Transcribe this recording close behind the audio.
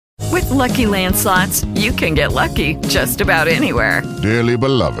Lucky Land Slots, you can get lucky just about anywhere. Dearly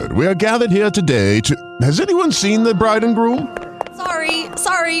beloved, we are gathered here today to... Has anyone seen the bride and groom?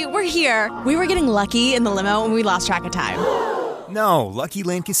 Sorry, we're here. We were getting lucky in the limo and we lost track of time. No, Lucky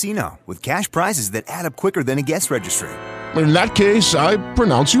Land Casino, with cash prizes that add up quicker than a guest registry. In that case, I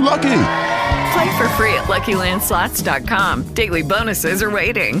pronounce you lucky. Play for free at LuckyLandSlots.com. Daily bonuses are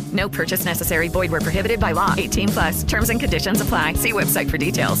waiting. No purchase necessary. Void where prohibited by law. 18+. Terms and conditions apply. See website for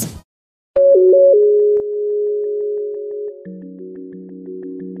details.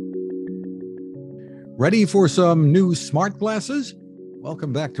 Ready for some new smart glasses?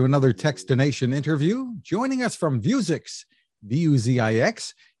 Welcome back to another Techstination interview. Joining us from Vuzix,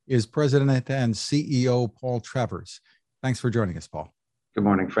 VUZIX, is President and CEO Paul Travers. Thanks for joining us, Paul. Good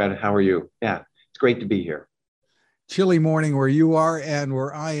morning, Fred. How are you? Yeah, it's great to be here. Chilly morning where you are and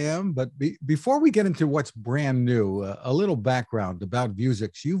where I am. But before we get into what's brand new, a little background about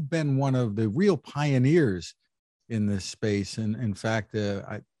Vuzix. You've been one of the real pioneers in this space. And in fact,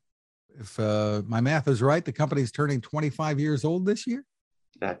 if my math is right, the company's turning 25 years old this year?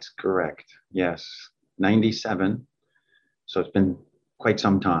 That's correct. Yes, 97. So it's been quite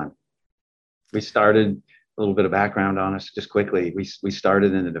some time. We started, a little bit of background on us just quickly. We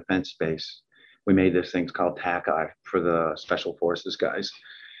started in the defense space. We made this thing called TACI for the Special Forces guys.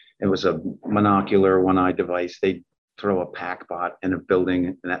 It was a monocular one-eye device. They'd throw a pack bot in a building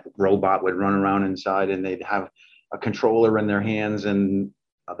and that robot would run around inside and they'd have a controller in their hands and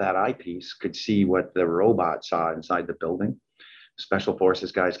that eyepiece could see what the robot saw inside the building. Special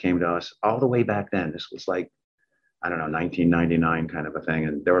Forces guys came to us all the way back then. This was like, I don't know, 1999 kind of a thing.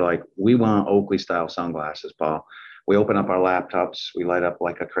 And they were like, we want Oakley style sunglasses, Paul. We open up our laptops, we light up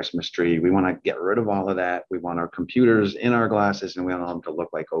like a Christmas tree. We want to get rid of all of that. We want our computers in our glasses and we want them to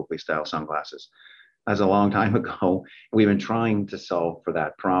look like Oakley style sunglasses. That's a long time ago. We've been trying to solve for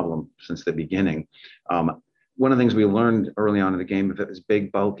that problem since the beginning. One of the things we learned early on in the game, if it was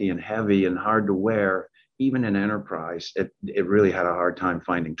big, bulky, and heavy and hard to wear, even in enterprise, it really had a hard time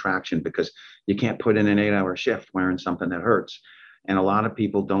finding traction because you can't put in an 8-hour shift wearing something that hurts. And a lot of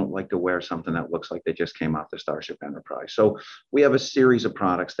people don't like to wear something that looks like they just came off the Starship Enterprise. So we have a series of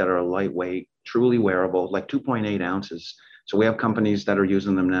products that are lightweight, truly wearable, like 2.8 ounces. So we have companies that are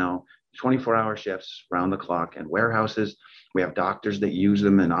using them now, 24-hour shifts around the clock in warehouses. We have doctors that use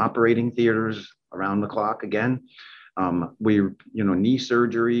them in operating theaters around the clock again. Knee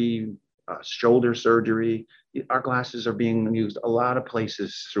surgery, shoulder surgery. Our glasses are being used a lot of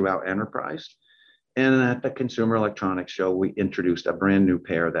places throughout enterprise. And at the Consumer Electronics Show, we introduced a brand new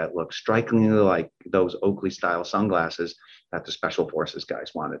pair that looks strikingly like those Oakley style sunglasses that the Special Forces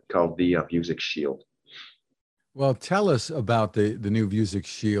guys wanted, called the Vuzix Shield. Well, tell us about the new Vuzix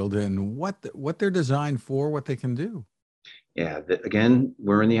Shield and what they're designed for, what they can do. Yeah, again,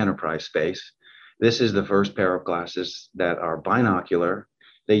 we're in the enterprise space. This is the first pair of glasses that are binocular.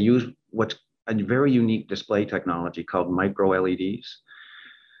 They use what's a very unique display technology called micro LEDs.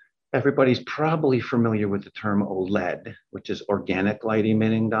 Everybody's probably familiar with the term OLED, which is organic light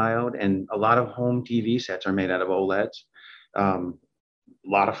emitting diode. And a lot of home TV sets are made out of OLEDs. A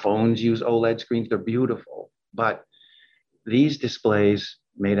lot of phones use OLED screens. They're beautiful. But these displays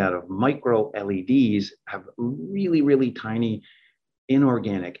made out of micro LEDs have really, really tiny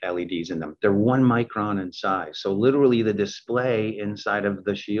inorganic LEDs in them. They're 1 micron in size. So literally the display inside of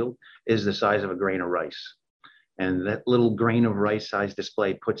the shield is the size of a grain of rice. And that little grain of rice size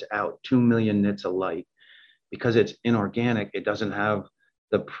display puts out 2 million nits of light. Because it's inorganic, it doesn't have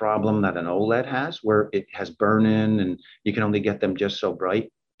the problem that an OLED has, where it has burn-in and you can only get them just so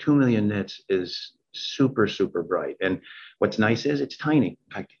bright. 2 million nits is super, super bright. And what's nice is it's tiny.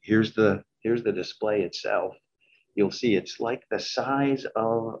 In fact, here's the display itself. You'll see it's like the size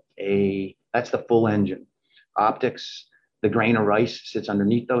of that's the full engine. Optics, the grain of rice sits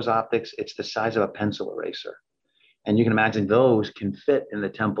underneath those optics. It's the size of a pencil eraser. And you can imagine those can fit in the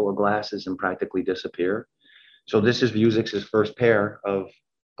temple of glasses and practically disappear. So this is Vuzix's first pair of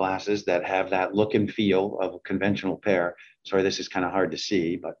glasses that have that look and feel of a conventional pair. Sorry, this is kind of hard to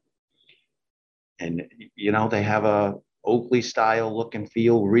see, they have a Oakley style look and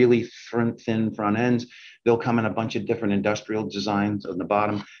feel, really thin front ends. They'll come in a bunch of different industrial designs on the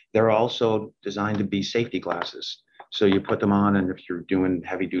bottom. They're also designed to be safety glasses. So you put them on, and if you're doing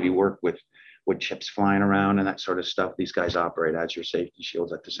heavy duty work with chips flying around and that sort of stuff, these guys operate as your safety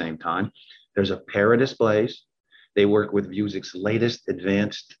shields at the same time. There's a pair of displays. They work with Vuzix's latest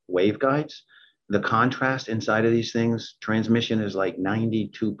advanced waveguides. The contrast inside of these things, transmission is like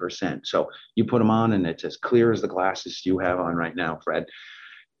 92%. So you put them on and it's as clear as the glasses you have on right now, Fred.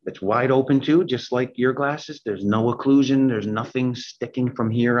 It's wide open too, just like your glasses. There's no occlusion. There's nothing sticking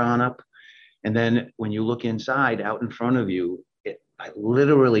from here on up. And then when you look inside out in front of you, it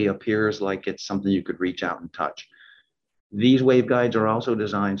literally appears like it's something you could reach out and touch. These waveguides are also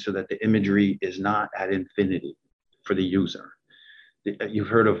designed so that the imagery is not at infinity for the user. You've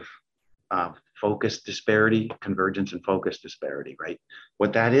heard of focus disparity, convergence and focus disparity, right?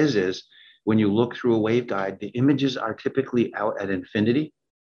 What that is when you look through a waveguide, the images are typically out at infinity,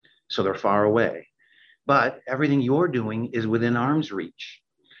 so they're far away. But everything you're doing is within arm's reach.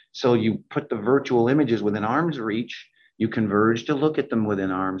 So you put the virtual images within arm's reach, you converge to look at them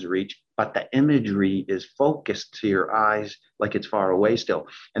within arm's reach, but the imagery is focused to your eyes like it's far away still.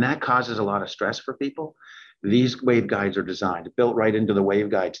 And that causes a lot of stress for people. These waveguides are designed, built right into the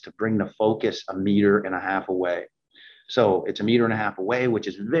waveguides to bring the focus 1.5 meters away. So it's 1.5 meters away, which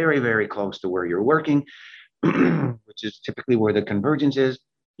is very, very close to where you're working, which is typically where the convergence is.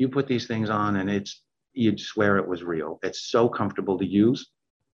 You put these things on and you'd swear it was real. It's so comfortable to use.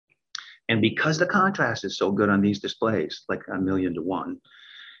 And because the contrast is so good on these displays, like 1,000,000 to 1,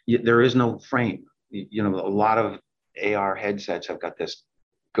 there is no frame. A lot of AR headsets have got this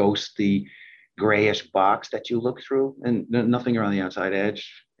ghostly grayish box that you look through, and nothing around the outside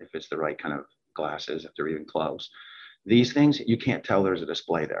edge if it's the right kind of glasses, if they're even close. These things, you can't tell there's a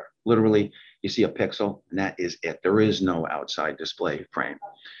display there. Literally, you see a pixel, and that is it. There is no outside display frame.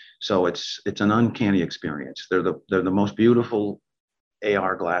 So it's an uncanny experience. They're the most beautiful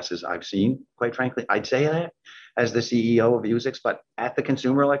AR glasses I've seen, quite frankly. I'd say that as the CEO of Vuzix, but at the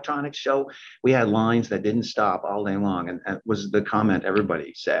Consumer Electronics Show, we had lines that didn't stop all day long, and that was the comment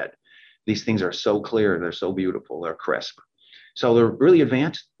everybody said. These things are so clear, they're so beautiful, they're crisp. So they're really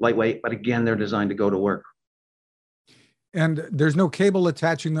advanced, lightweight, but again, they're designed to go to work. And there's no cable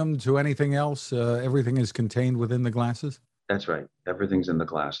attaching them to anything else? Everything is contained within the glasses? That's right. Everything's in the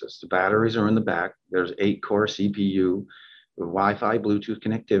glasses. The batteries are in the back. There's 8-core CPU, Wi-Fi, Bluetooth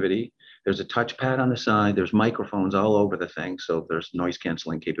connectivity. There's a touchpad on the side. There's microphones all over the thing. So there's noise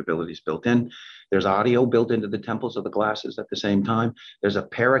canceling capabilities built in. There's audio built into the temples of the glasses at the same time. There's a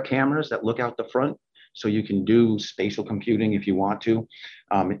pair of cameras that look out the front. So you can do spatial computing if you want to.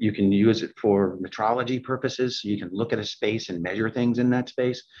 You can use it for metrology purposes. So you can look at a space and measure things in that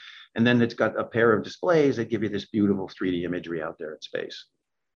space. And then it's got a pair of displays that give you this beautiful 3D imagery out there in space.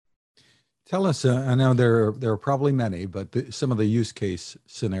 Tell us, I know there are probably many, but some of the use case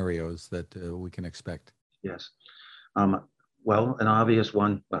scenarios that we can expect. Yes. Well, an obvious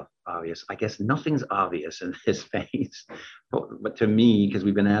one, obvious, I guess nothing's obvious in this space, but to me, because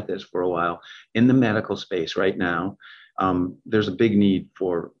we've been at this for a while, in the medical space right now, there's a big need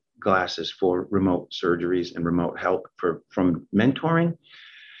for glasses for remote surgeries and remote help from mentoring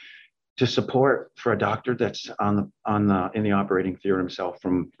to support for a doctor that's in the operating theater himself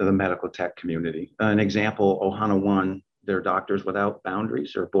from the medical tech community. An example, Ohana One, they're Doctors Without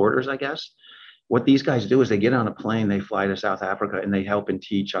Boundaries or Borders, I guess. What these guys do is they get on a plane, they fly to South Africa, and they help and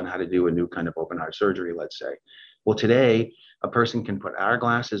teach on how to do a new kind of open heart surgery, let's say. Well, today, a person can put our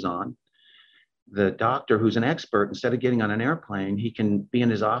glasses on. The doctor, who's an expert, instead of getting on an airplane, he can be in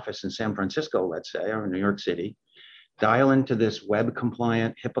his office in San Francisco, let's say, or New York City, dial into this web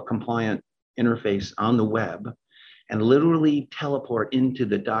compliant, HIPAA compliant interface on the web, and literally teleport into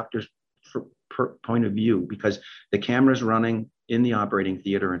the doctor's point of view, because the camera's running in the operating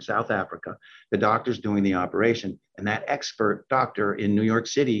theater in South Africa. The doctor's doing the operation, and that expert doctor in New York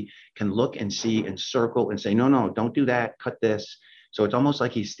City can look and see and circle and say, no, don't do that, cut this. So it's almost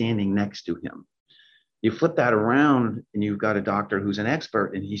like he's standing next to him. You flip that around and you've got a doctor who's an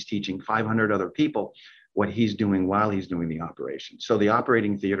expert and he's teaching 500 other people what he's doing while he's doing the operation. So the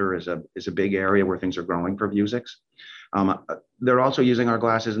operating theater is a big area where things are growing for Vuzix. They're also using our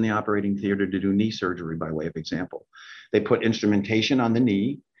glasses in the operating theater to do knee surgery, by way of example. They put instrumentation on the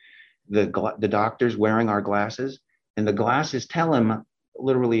knee. The doctor's wearing our glasses, and the glasses tell him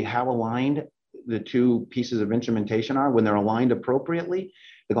literally how aligned the two pieces of instrumentation are. When they're aligned appropriately,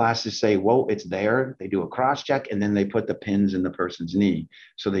 the glasses say, whoa, it's there. They do a cross check, and then they put the pins in the person's knee.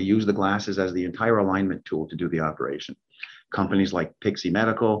 So they use the glasses as the entire alignment tool to do the operation. Companies like Pixie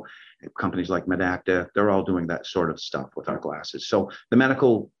Medical, companies like Medacta, they're all doing that sort of stuff with our glasses. So the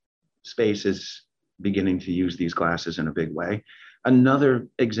medical space is beginning to use these glasses in a big way. Another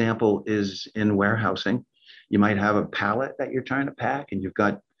example is in warehousing. You might have a pallet that you're trying to pack, and you've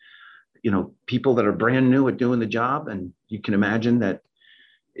got, people that are brand new at doing the job. And you can imagine that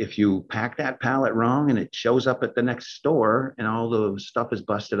if you pack that pallet wrong and it shows up at the next store and all the stuff is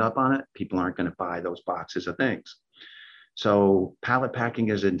busted up on it, people aren't going to buy those boxes of things. So pallet packing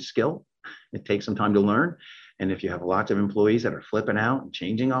is a skill. It takes some time to learn. And if you have lots of employees that are flipping out and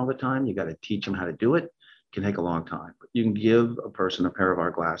changing all the time, you got to teach them how to do it. It can take a long time. But you can give a person a pair of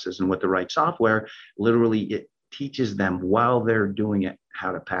our glasses, and with the right software, literally it teaches them while they're doing it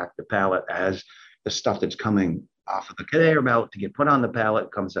how to pack the pallet as the stuff that's coming off of the conveyor belt to get put on the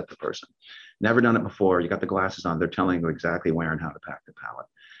pallet comes at the person. Never done it before. You got the glasses on. They're telling you exactly where and how to pack the pallet.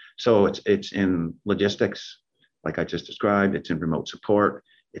 So it's in logistics, like I just described. It's in remote support.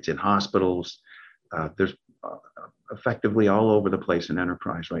 It's in hospitals. There's effectively all over the place in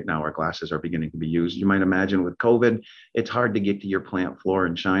enterprise right now. Our glasses are beginning to be used. You might imagine with COVID, it's hard to get to your plant floor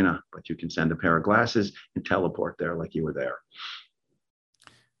in China, but you can send a pair of glasses and teleport there like you were there.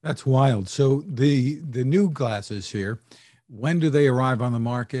 That's wild. So the new glasses here, when do they arrive on the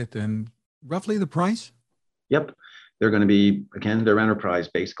market, and roughly the price? Yep. They're going to be, again, they're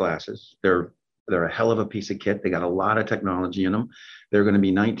enterprise-based glasses. They're a hell of a piece of kit. They got a lot of technology in them. They're going to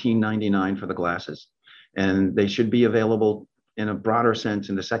be $19.99 for the glasses, and they should be available in a broader sense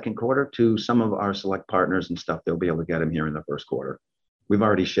in the second quarter to some of our select partners and stuff. They'll be able to get them here in the first quarter. We've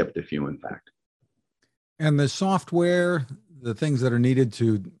already shipped a few, in fact. And the software, the things that are needed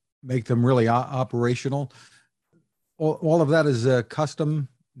to make them really operational, all of that is custom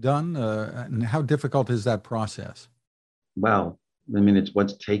done. And how difficult is that process? Well, I mean, it's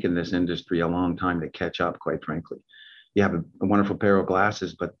what's taken this industry a long time to catch up, quite frankly. You have a wonderful pair of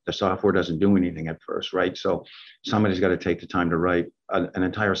glasses, but the software doesn't do anything at first, right? So somebody's got to take the time to write an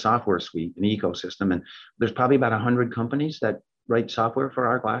entire software suite, an ecosystem. And there's probably about 100 companies that write software for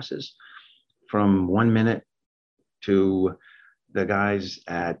our glasses, from 1 Minute to the guys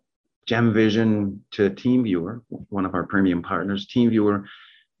at GemVision to TeamViewer, one of our premium partners. TeamViewer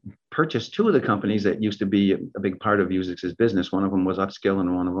purchased two of the companies that used to be a big part of Vuzix's business. One of them was Upskill,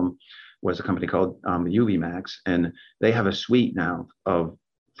 and one of them was a company called UVMax. And they have a suite now of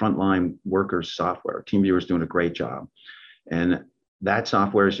frontline workers software. TeamViewer is doing a great job. And that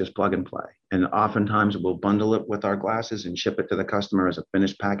software is just plug and play. And oftentimes we'll bundle it with our glasses and ship it to the customer as a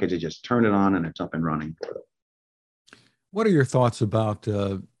finished package. They just turn it on and it's up and running for them. What are your thoughts about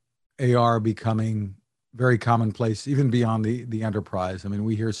AR becoming very commonplace, even beyond the enterprise? I mean,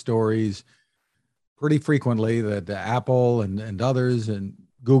 we hear stories pretty frequently that Apple and others and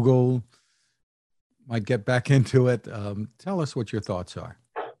Google might get back into it. Tell us what your thoughts are.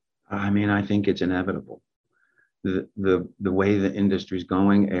 I mean, I think it's inevitable. The way the industry's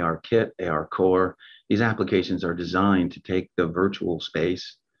going, AR Kit, AR Core, these applications are designed to take the virtual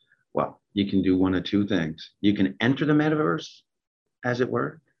space. Well, you can do one of two things. You can enter the metaverse, as it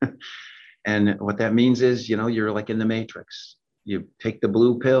were. And what that means is, you're like in the Matrix. You take the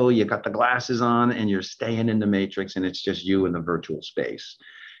blue pill, you got the glasses on, and you're staying in the Matrix, and it's just you in the virtual space.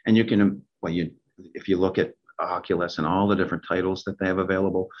 And you can, if you look at Oculus and all the different titles that they have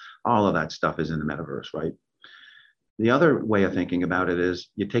available, all of that stuff is in the metaverse, right? The other way of thinking about it is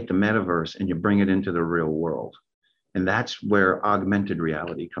you take the metaverse and you bring it into the real world. And that's where augmented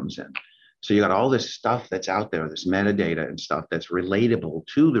reality comes in. So you got all this stuff that's out there, this metadata and stuff that's relatable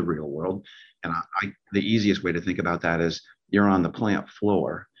to the real world. And the easiest way to think about that is you're on the plant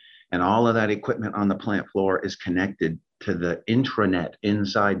floor, and all of that equipment on the plant floor is connected to the intranet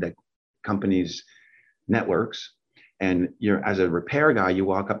inside the company's networks. And you're, as a repair guy, you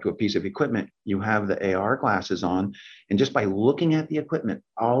walk up to a piece of equipment, you have the AR glasses on, and just by looking at the equipment,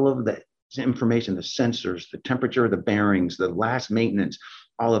 all of the information, the sensors, the temperature, the bearings, the last maintenance,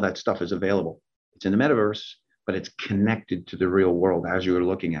 all of that stuff is available. It's in the metaverse, but it's connected to the real world as you're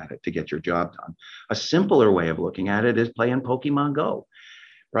looking at it to get your job done. A simpler way of looking at it is playing Pokemon Go,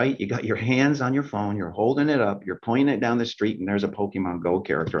 right? You got your hands on your phone, you're holding it up, you're pointing it down the street, and there's a Pokemon Go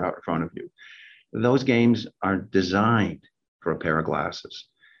character out in front of you. Those games are designed for a pair of glasses.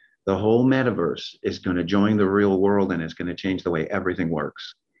 The whole metaverse is going to join the real world, and it's going to change the way everything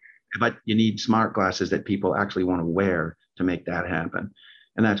works. But you need smart glasses that people actually want to wear to make that happen.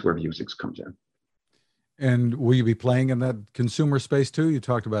 And that's where Vuzix comes in. And will you be playing in that consumer space too? You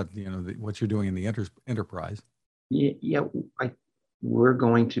talked about, what you're doing in the enterprise. Yeah, we're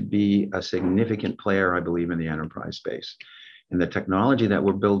going to be a significant player, I believe, in the enterprise space. And the technology that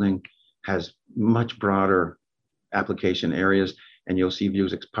we're building has much broader application areas, and you'll see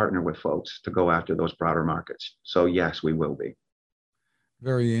Vuzix partner with folks to go after those broader markets. So yes, we will be.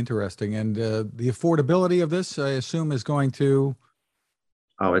 Very interesting. And the affordability of this, I assume, is going to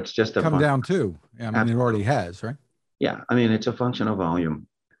it's just come down too. I mean, It already has, right? Yeah, I mean, it's a function of volume,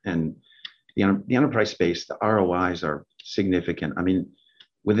 and the enterprise space, the ROIs are significant. I mean,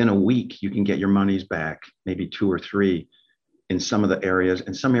 within a week, you can get your monies back, maybe 2 or 3 in some of the areas.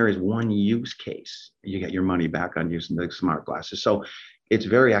 In some areas, one use case, you get your money back on using the smart glasses. So it's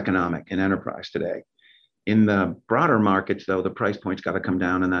very economic in enterprise today. In the broader markets, though, the price point's got to come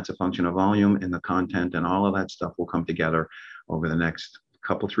down, and that's a function of volume, and the content and all of that stuff will come together over the next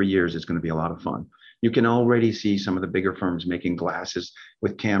couple, 3 years. It's going to be a lot of fun. You can already see some of the bigger firms making glasses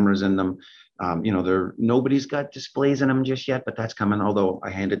with cameras in them. Nobody's got displays in them just yet, but that's coming. Although I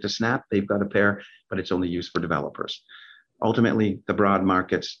hand it to Snap, they've got a pair, but it's only used for developers. Ultimately, the broad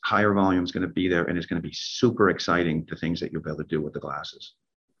markets, higher volume is going to be there, and it's going to be super exciting, the things that you'll be able to do with the glasses.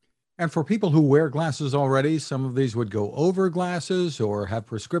 And for people who wear glasses already, some of these would go over glasses or have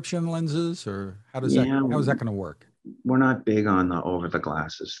prescription lenses, or how is that going to work? We're not big on the over the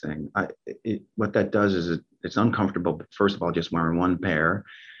glasses thing. What that does is it's uncomfortable. But first of all, just wearing one pair.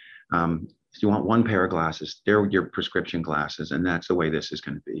 If you want one pair of glasses, they're your prescription glasses, and that's the way this is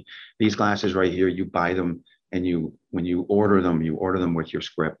going to be. These glasses right here, you buy them, and when you order them with your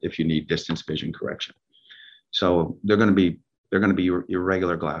script if you need distance vision correction. So they're going to be your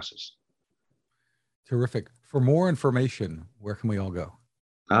regular glasses. Terrific. For more information, where can we all go?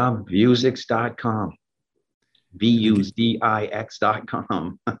 Vuzix.com.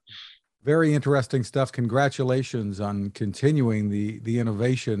 VUZIX.com. Very interesting stuff. Congratulations on continuing the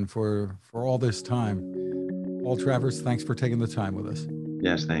innovation for all this time. Paul Travers, thanks for taking the time with us.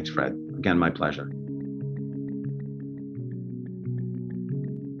 Yes, thanks, Fred. Again, my pleasure.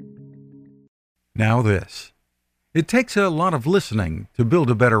 Now this. It takes a lot of listening to build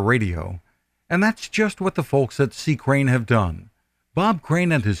a better radio, and that's just what the folks at C. Crane have done. Bob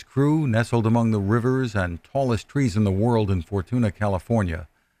Crane and his crew, nestled among the rivers and tallest trees in the world in Fortuna, California,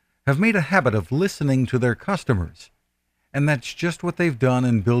 have made a habit of listening to their customers. And that's just what they've done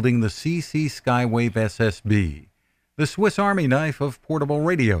in building the CC Skywave SSB, the Swiss Army knife of portable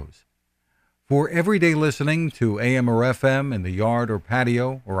radios. For everyday listening to AM or FM in the yard or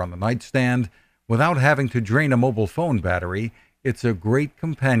patio or on the nightstand, without having to drain a mobile phone battery, it's a great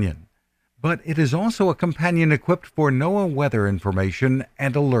companion. But it is also a companion equipped for NOAA weather information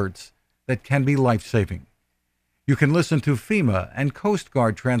and alerts that can be life-saving. You can listen to FEMA and Coast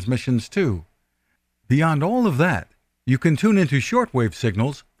Guard transmissions too. Beyond all of that, you can tune into shortwave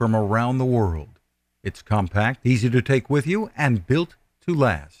signals from around the world. It's compact, easy to take with you, and built to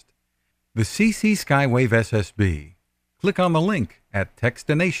last. The CC Skywave SSB. Click on the link at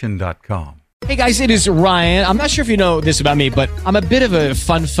Techstination.com. Hey guys, it is Ryan. I'm not sure if you know this about me, but I'm a bit of a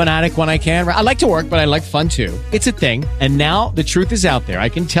fun fanatic when I can. I like to work, but I like fun too. It's a thing. And now the truth is out there. I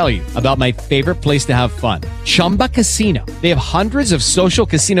can tell you about my favorite place to have fun. Chumba Casino. They have hundreds of social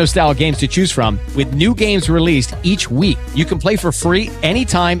casino style games to choose from with new games released each week. You can play for free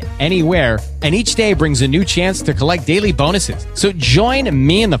anytime, anywhere. And each day brings a new chance to collect daily bonuses. So join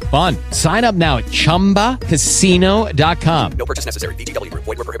me in the fun. Sign up now at ChumbaCasino.com. No purchase necessary. VGW Group.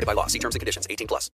 Void where prohibited by law. See terms and conditions. 18+.